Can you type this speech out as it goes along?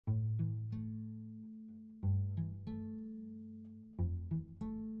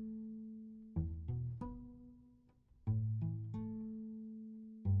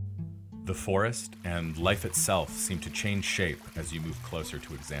The forest and life itself seem to change shape as you move closer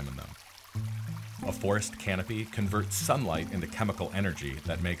to examine them. A forest canopy converts sunlight into chemical energy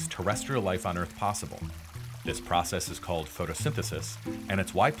that makes terrestrial life on Earth possible. This process is called photosynthesis, and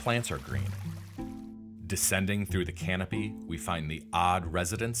it's why plants are green. Descending through the canopy, we find the odd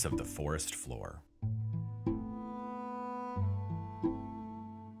residence of the forest floor.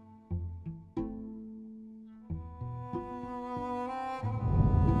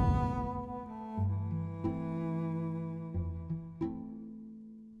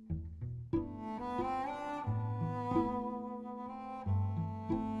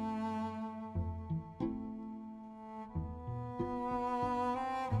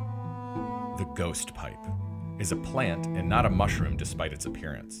 The ghost pipe is a plant and not a mushroom despite its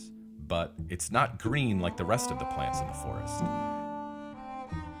appearance, but it's not green like the rest of the plants in the forest.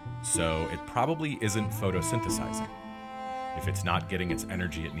 So it probably isn't photosynthesizing. If it's not getting its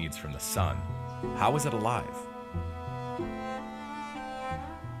energy it needs from the sun, how is it alive?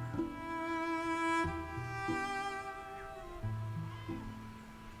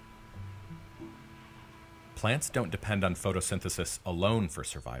 Plants don't depend on photosynthesis alone for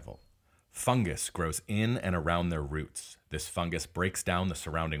survival. Fungus grows in and around their roots. This fungus breaks down the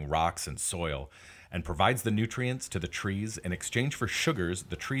surrounding rocks and soil and provides the nutrients to the trees in exchange for sugars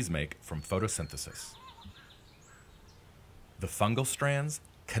the trees make from photosynthesis. The fungal strands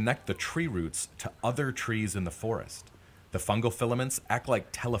connect the tree roots to other trees in the forest. The fungal filaments act like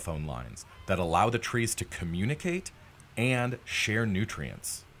telephone lines that allow the trees to communicate and share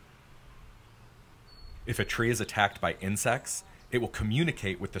nutrients. If a tree is attacked by insects, it will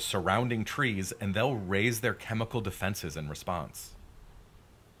communicate with the surrounding trees and they'll raise their chemical defenses in response.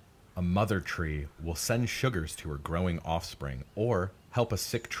 A mother tree will send sugars to her growing offspring or help a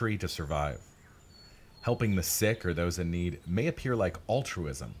sick tree to survive. Helping the sick or those in need may appear like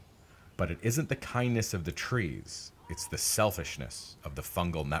altruism, but it isn't the kindness of the trees, it's the selfishness of the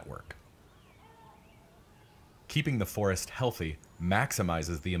fungal network. Keeping the forest healthy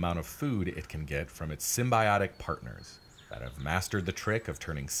maximizes the amount of food it can get from its symbiotic partners that have mastered the trick of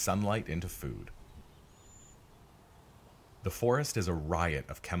turning sunlight into food. The forest is a riot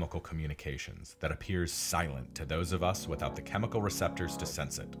of chemical communications that appears silent to those of us without the chemical receptors to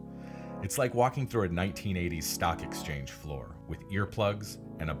sense it. It's like walking through a 1980s stock exchange floor with earplugs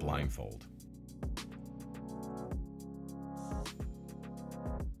and a blindfold.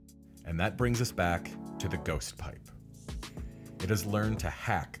 And that brings us back to the ghost pipe. It has learned to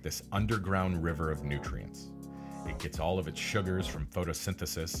hack this underground river of nutrients. It gets all of its sugars from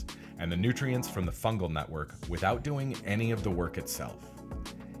photosynthesis and the nutrients from the fungal network without doing any of the work itself.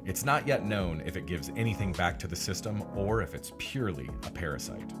 It's not yet known if it gives anything back to the system or if it's purely a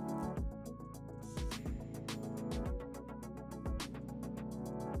parasite.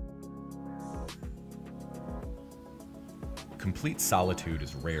 Complete solitude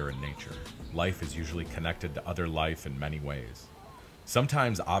is rare in nature. Life is usually connected to other life in many ways.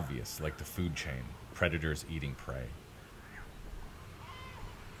 Sometimes obvious, like the food chain, predators eating prey.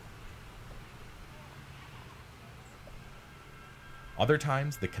 Other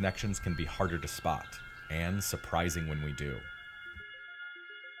times, the connections can be harder to spot, and surprising when we do.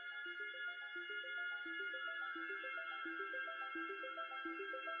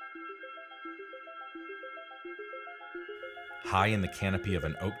 High in the canopy of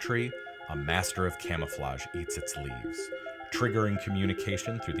an oak tree, a master of camouflage eats its leaves, triggering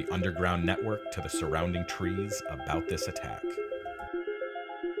communication through the underground network to the surrounding trees about this attack.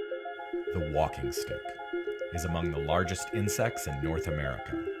 The walking stick is among the largest insects in North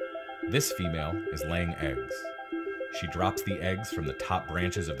America. This female is laying eggs. She drops the eggs from the top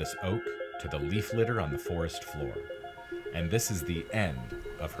branches of this oak to the leaf litter on the forest floor. And this is the end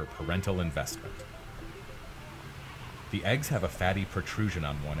of her parental investment. The eggs have a fatty protrusion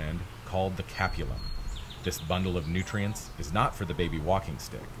on one end called the capulum. This bundle of nutrients is not for the baby walking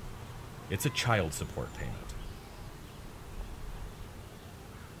stick. It's a child support payment.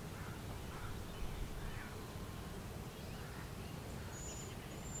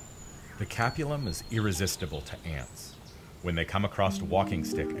 The capulum is irresistible to ants. When they come across walking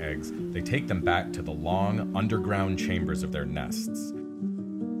stick eggs, they take them back to the long underground chambers of their nests.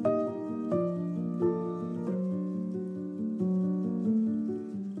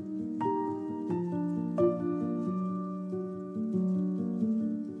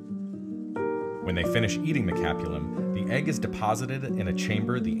 When they finish eating the capulum, the egg is deposited in a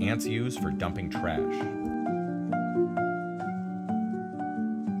chamber the ants use for dumping trash.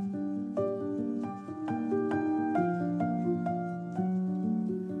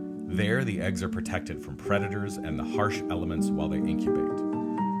 There, the eggs are protected from predators and the harsh elements while they incubate.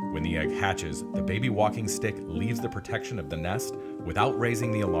 When the egg hatches, the baby walking stick leaves the protection of the nest without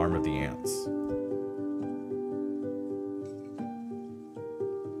raising the alarm of the ants.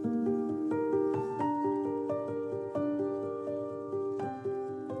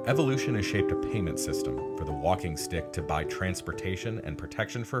 Evolution has shaped a payment system for the walking stick to buy transportation and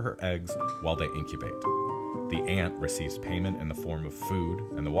protection for her eggs while they incubate. The ant receives payment in the form of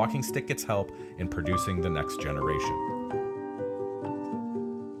food, and the walking stick gets help in producing the next generation.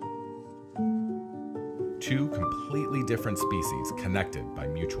 Two completely different species connected by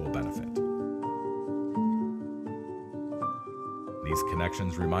mutual benefit. These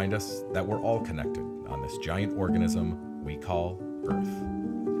connections remind us that we're all connected on this giant organism we call Earth.